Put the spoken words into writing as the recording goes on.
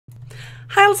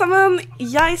Hei alle sammen,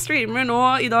 jeg streamer nå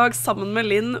I dag sammen med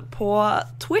Linn på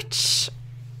Twitch.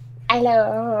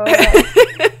 Hello!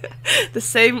 The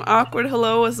same awkward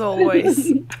hello as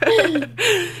always.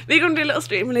 Vi kommer til å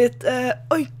streame litt,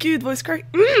 oi gud, voice crack.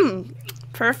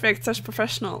 Perfect, such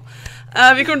professional.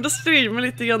 Vi kommer til å streame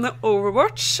litt grann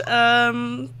Overwatch.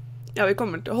 Ja, vi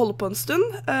kommer til å holde på en stund.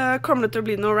 Kommer det til å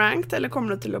bli noe ranked, eller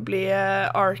kommer det til å bli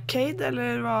arcade,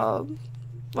 eller hva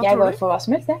Jeg går for hva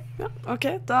som helst, Ja,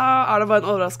 ok, da det bare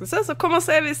en overraskelse. Så kom og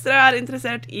se hvis dere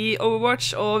interessert I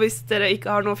Overwatch, og hvis dere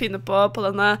ikke har noe å finne på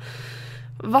denne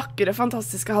vakre,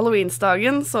 fantastiske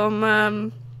Halloweensdagen som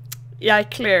jeg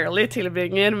clearly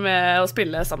tilbringer med å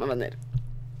spille sammen med venner.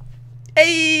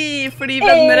 Fordi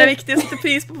venner viktig å sette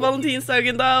pris på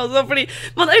Valentinsdagen da, også fordi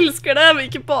man elsker det, men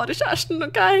ikke bare kjæresten,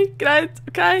 ok? Greit,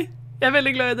 ok? Jeg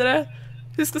veldig glad I dere.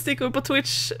 Husk å stikke over på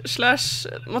Twitch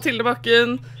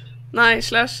 /MathildeBakken. Nei,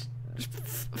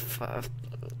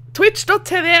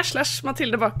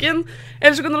 twitch.tv/MathildeBakken.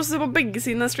 Eller så kan dere også se på begge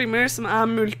sine streamer som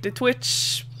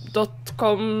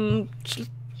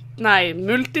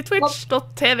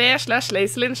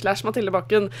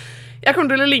multitwitch.tv/Lazelin/MathildeBakken. Jeg kommer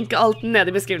til å linke alt nede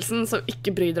I beskrivelsen, så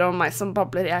ikke bry dere om meg som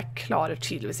babler. Jeg klarer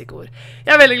tydeligvis ikke ord.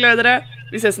 Jeg veldig glad I dere.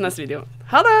 Vi ses I neste video.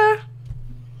 Ha det!